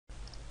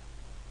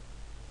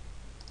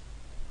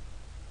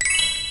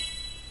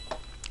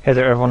Hey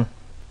there everyone,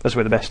 this is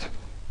Weithebest,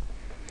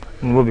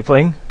 and we'll be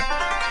playing,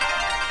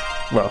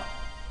 well,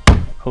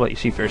 I'll let you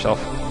see for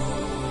yourself.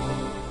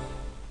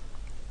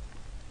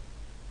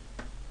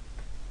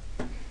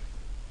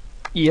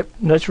 Yep,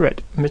 that's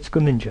right,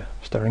 Mythical Ninja,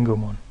 starring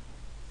Goemon.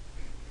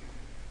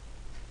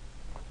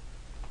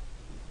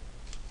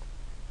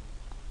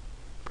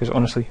 Because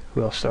honestly,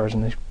 who else stars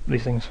in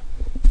these things?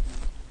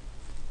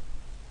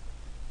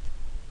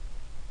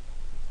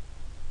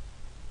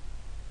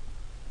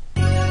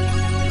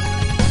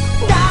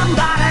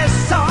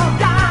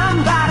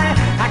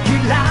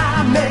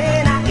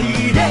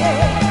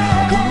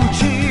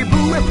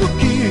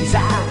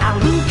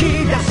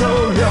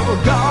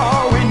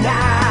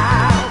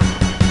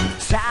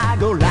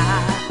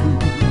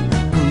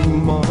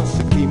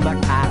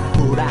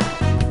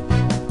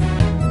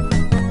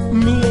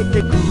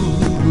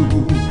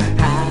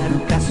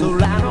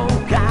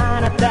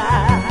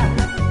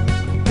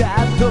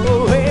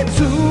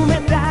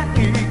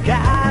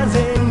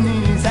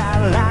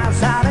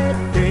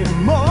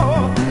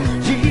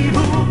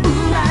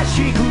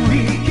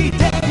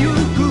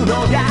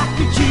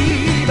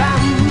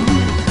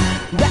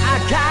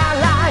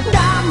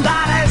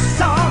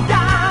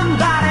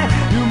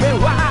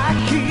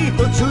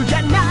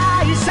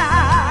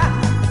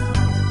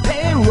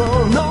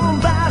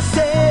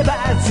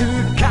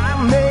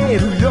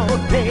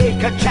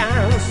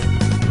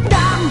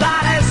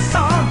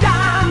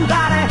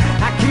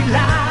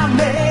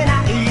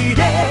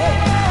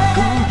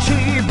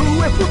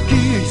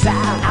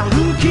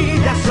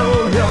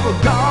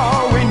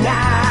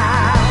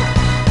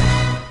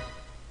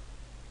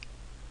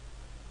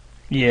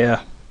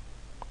 Yeah,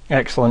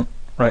 excellent.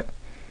 Right,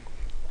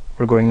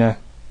 we're going now.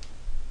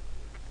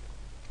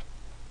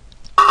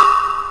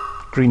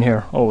 Green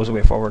hair, always the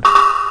way forward.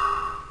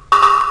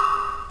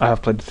 I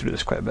have played through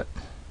this quite a bit.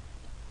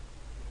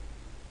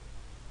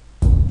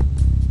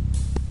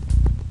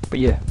 But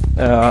yeah,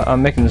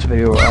 I'm making this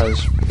video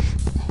as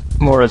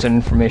more as an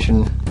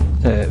information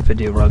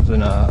video rather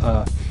than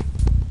an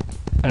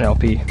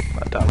LP.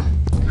 Damn,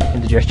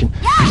 indigestion.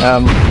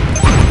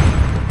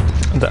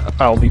 That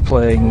I'll be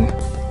playing.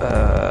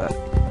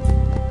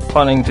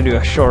 Planning to do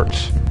a short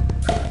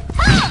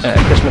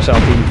Christmas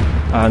LP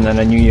and then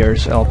a New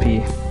Year's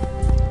LP.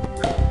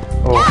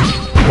 Oh,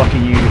 lucky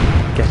you,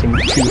 getting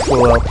 2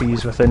 full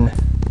LPs within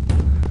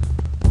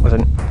where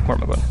am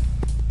I going?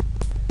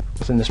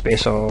 Within the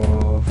space of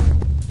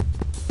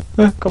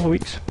a couple of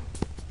weeks.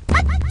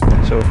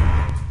 So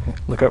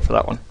look out for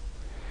that one.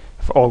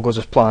 If all goes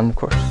as planned, of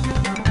course.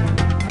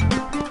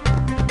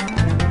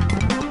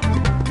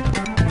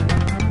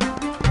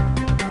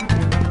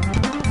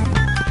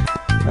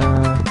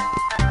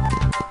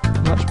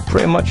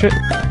 Pretty much it.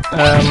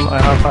 I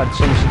have had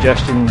some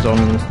suggestions on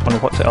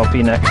what to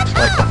LP next,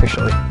 like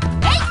officially.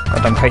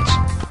 Goddamn kites.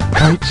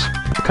 Kites!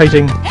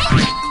 Kiting!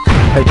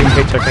 Kiting,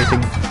 kites are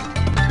kiting.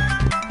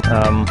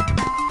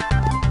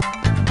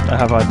 I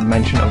have had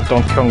mention of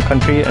Donkey Kong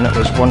Country, and it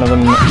was one of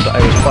them that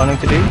I was planning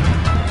to do.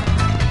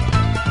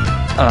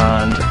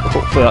 And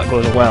hopefully that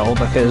goes well,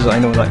 because I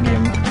know that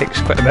game takes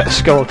quite a bit of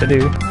skill to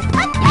do.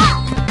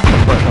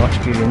 From personal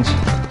experience.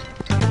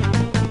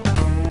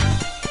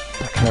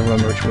 I can't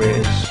remember which way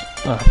it is.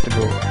 I have to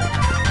go. I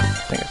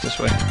think it's this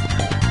way.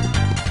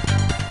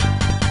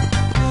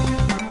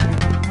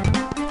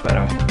 But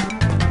anyway.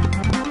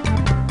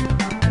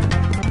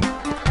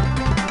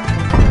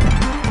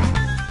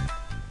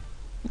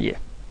 Yeah.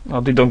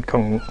 I'll do Donkey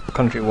Kong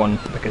Country 1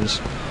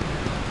 because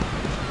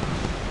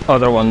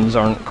other ones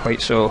aren't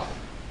quite so...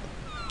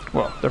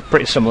 well, they're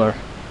pretty similar.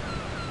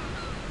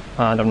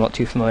 And I'm not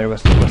too familiar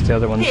with the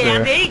other ones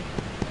there.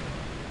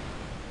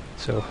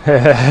 So,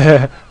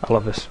 I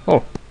love this.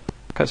 Oh,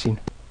 cutscene.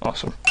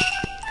 Awesome.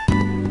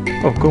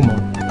 Oh,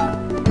 Goemon.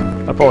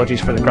 Apologies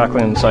for the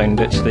crackling and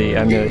sound, it's the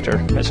emulator.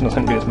 It's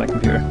nothing to do with my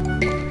computer.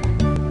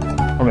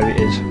 Or maybe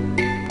it is.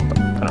 But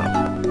I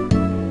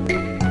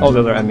don't know. All the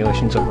other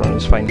emulations I've run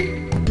is fine.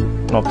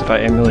 Not that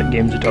I emulate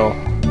games at all.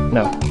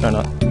 No, they're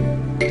not.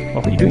 Well,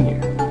 what are you doing here?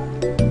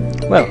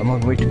 Well, I'm on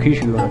the way to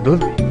Kyushu on a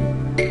delivery.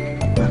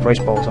 With rice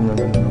balls, no.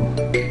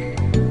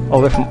 All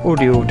the way from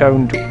Odio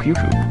down to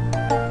Kyushu.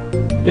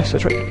 Yes,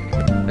 that's right.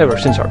 Ever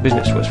since our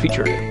business was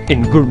featured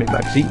in Gourmet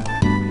magazine,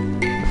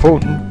 the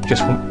phone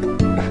just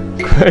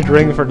won't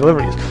ring for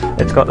deliveries.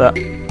 It's got that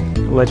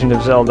Legend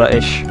of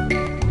Zelda-ish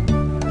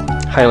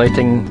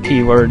highlighting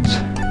keywords.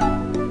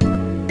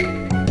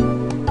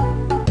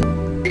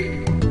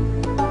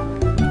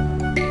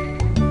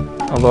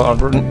 Although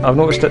I've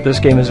noticed that this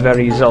game is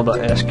very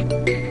Zelda-esque,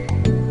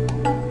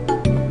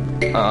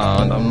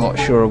 and I'm not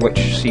sure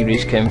which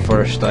series came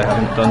first. I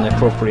haven't done the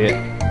appropriate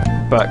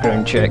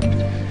background check.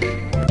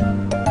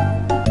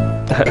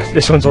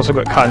 This one's also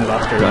got cannon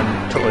laughter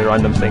and totally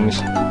random things,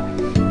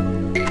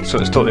 so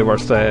it's totally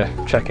worth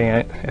checking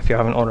out if you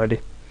haven't already.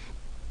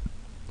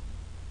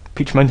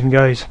 Peach Mountain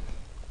guys.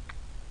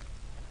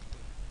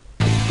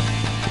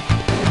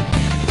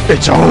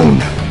 It's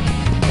on!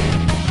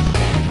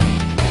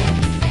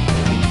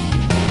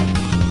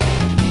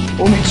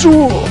 Oh,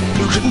 Mitsuo!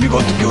 You shouldn't be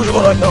going to Kyushu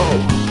right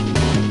now!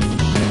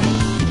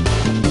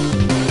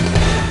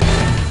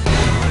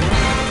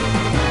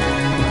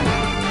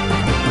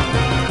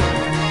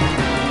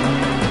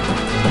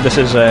 This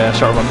is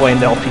sort of a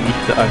blind LP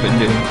that I've been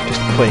doing,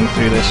 just playing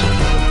through this.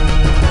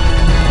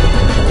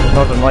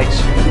 Northern Lights.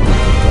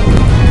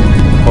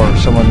 Or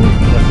someone with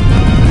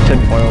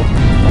tinfoil.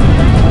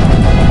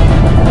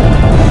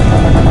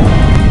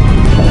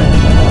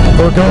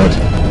 Oh god!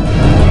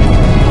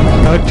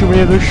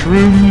 Activate the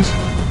shrooms!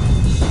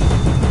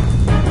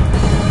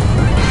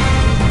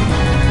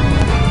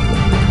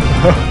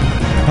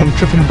 I'm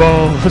tripping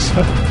balls!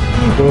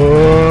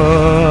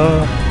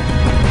 Oh.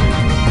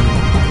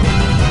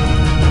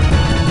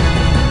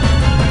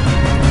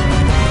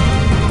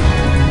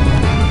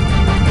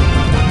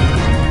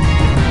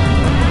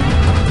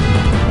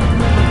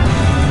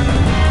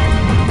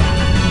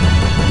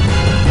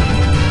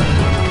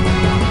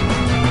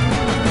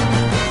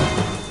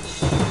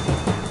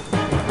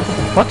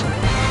 What?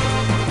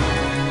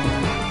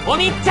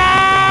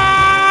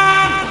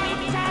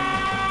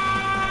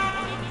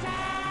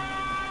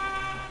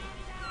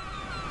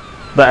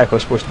 That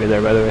echo's supposed to be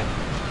there, by the way.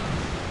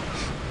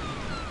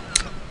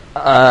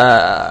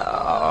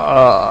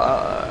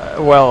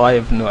 Well, I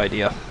have no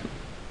idea.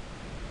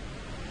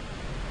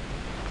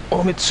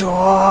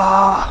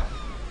 Omitsuwa!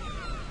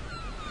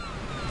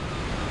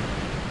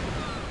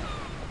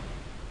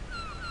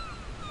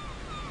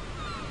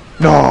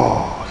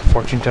 No, the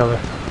fortune teller.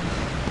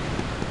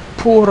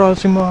 Poor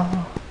Azuma.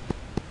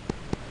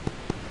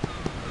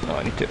 Oh,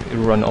 I need to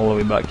run all the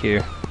way back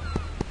here.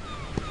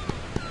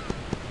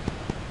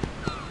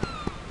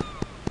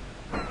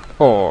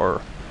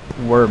 Or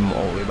worm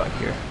all the way back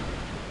here.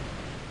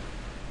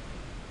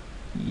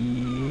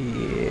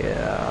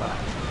 Yeah.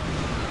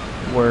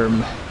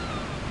 Worm.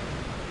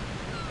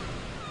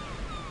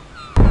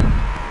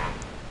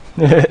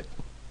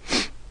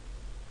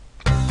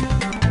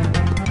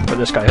 But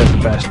this guy has the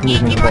best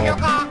movement of all.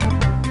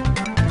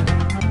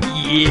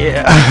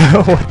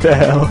 Yeah! What the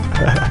hell?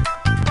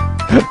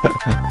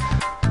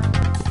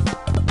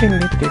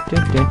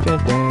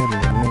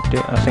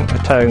 I think the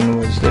town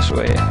was this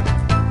way.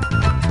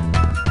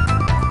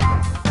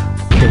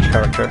 Change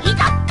character.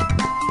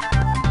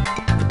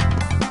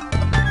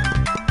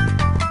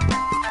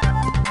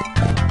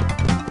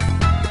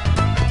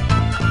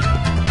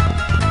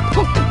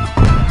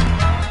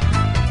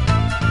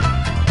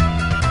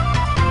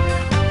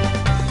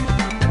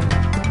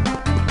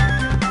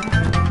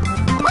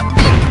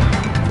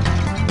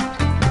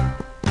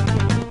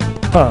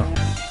 Huh.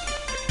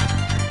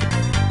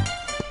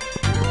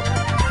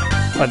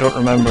 I don't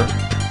remember.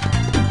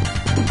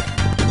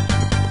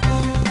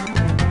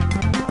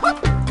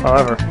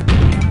 However,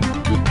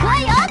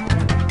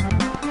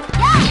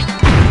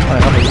 I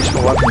have a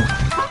useful weapon.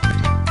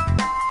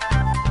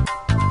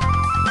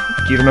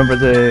 Do you remember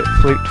the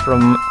flute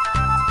from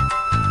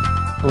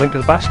A Link to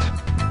the Past?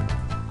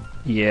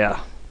 Yeah.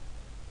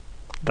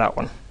 That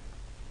one.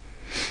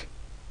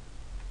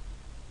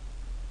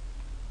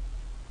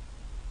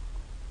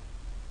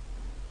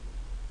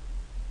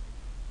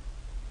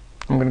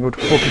 I'm gonna go to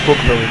Poke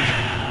Village,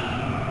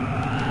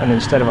 and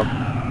instead of a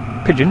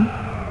pigeon,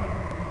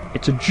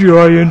 it's a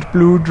giant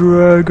blue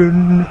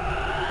dragon.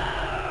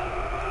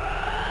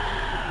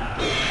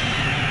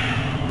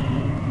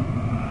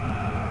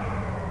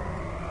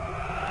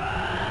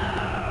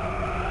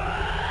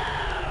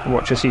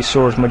 Watch as he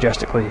soars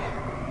majestically.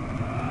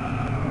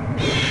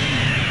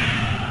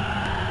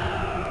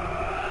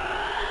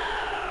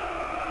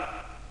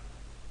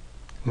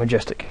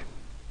 Majestic.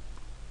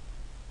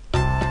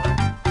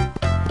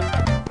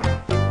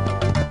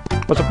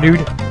 What's up,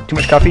 dude? Too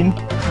much caffeine?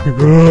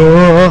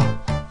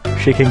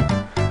 Shaking.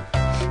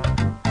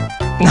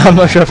 I'm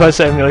not sure if that's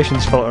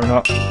emulation's fault or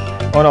not.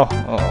 Oh no.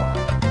 Oh.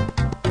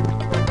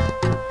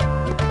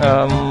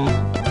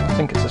 I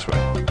think it's this way.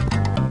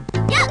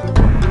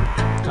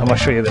 I'm gonna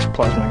show you this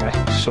plasma guy.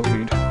 He's so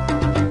good.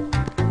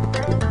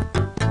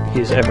 He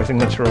is everything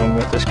that's wrong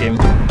with this game.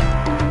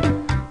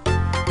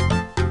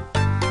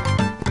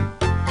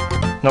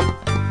 Nope.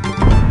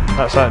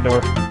 That's that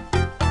door.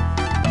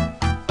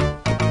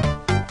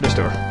 This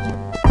door.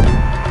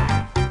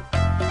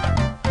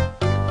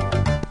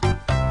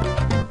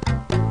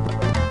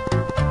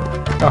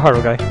 Oh,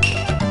 hello guy.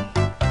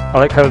 I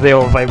like how they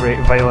all vibrate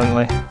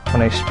violently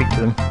when I speak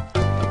to them.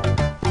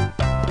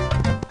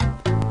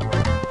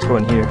 Let's go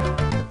in here.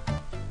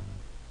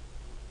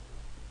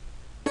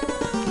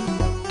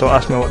 Don't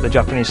ask me what the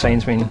Japanese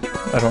signs mean.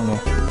 I don't know.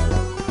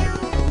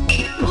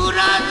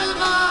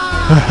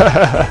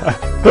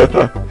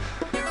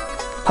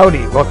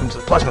 Howdy, welcome to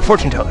the Plasma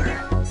Fortune Teller.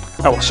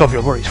 I will solve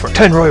your worries for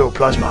 10 Royal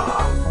Plasma.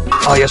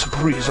 Ah yes,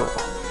 Prizo.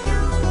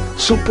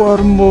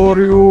 Super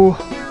Mario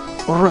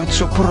Red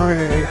Super.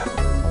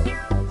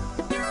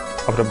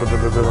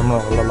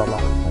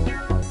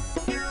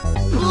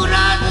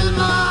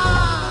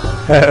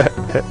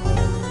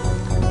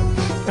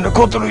 In the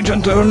coastal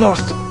region to our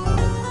north,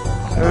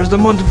 there is the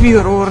Mount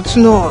Veer over its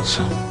nose.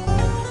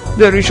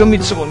 There you shall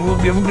meet someone who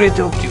will be of great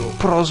help to you,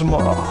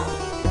 Plasma.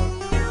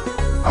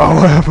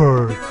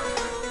 However,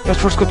 let's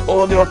first get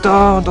all the way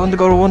down to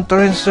undergo one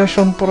train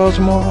session,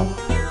 Plasma.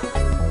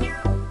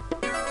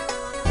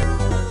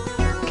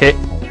 Okay,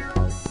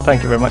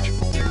 thank you very much.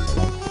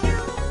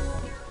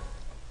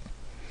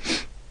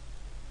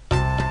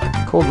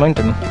 Cold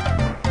Mountain.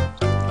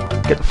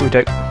 Get the flute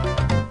out.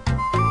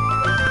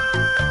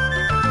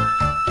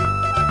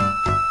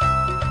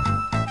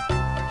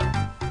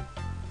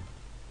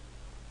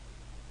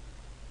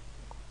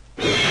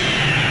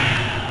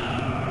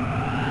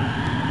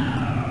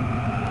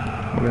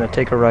 We're gonna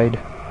take a ride.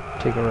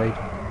 Take a ride.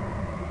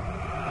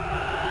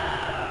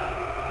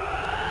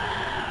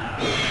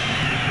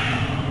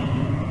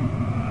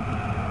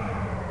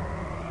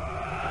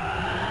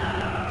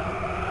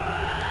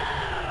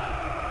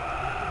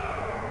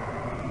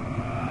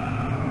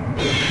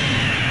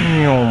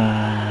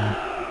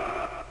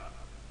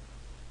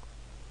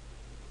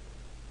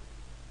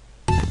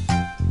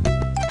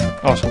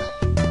 Awesome.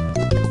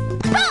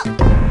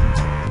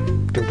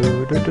 Do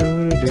do do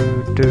do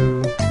do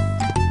do.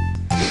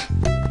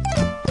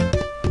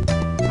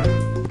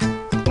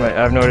 Right, I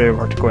have no idea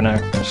where to go now,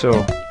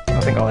 so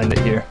I think I'll end it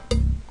here.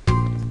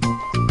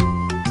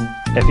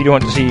 If you don't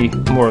want to see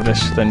more of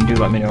this, then do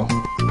let me know,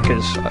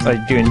 because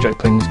I do enjoy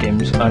playing these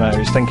games, and I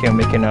was thinking of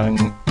making an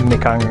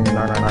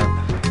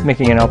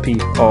LP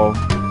of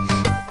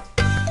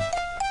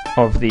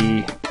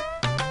the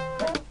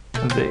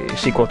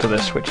sequel to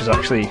this, which is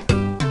actually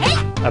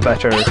a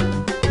better,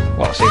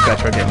 well, I say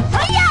better game.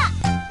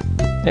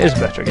 It is a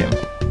better game.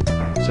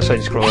 It's a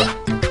side-scroller.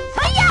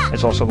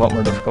 It's also a lot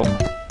more difficult.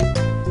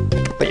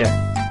 But yeah,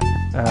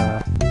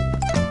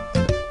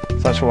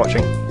 thanks for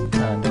watching,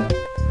 and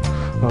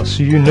I'll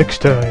see you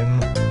next time.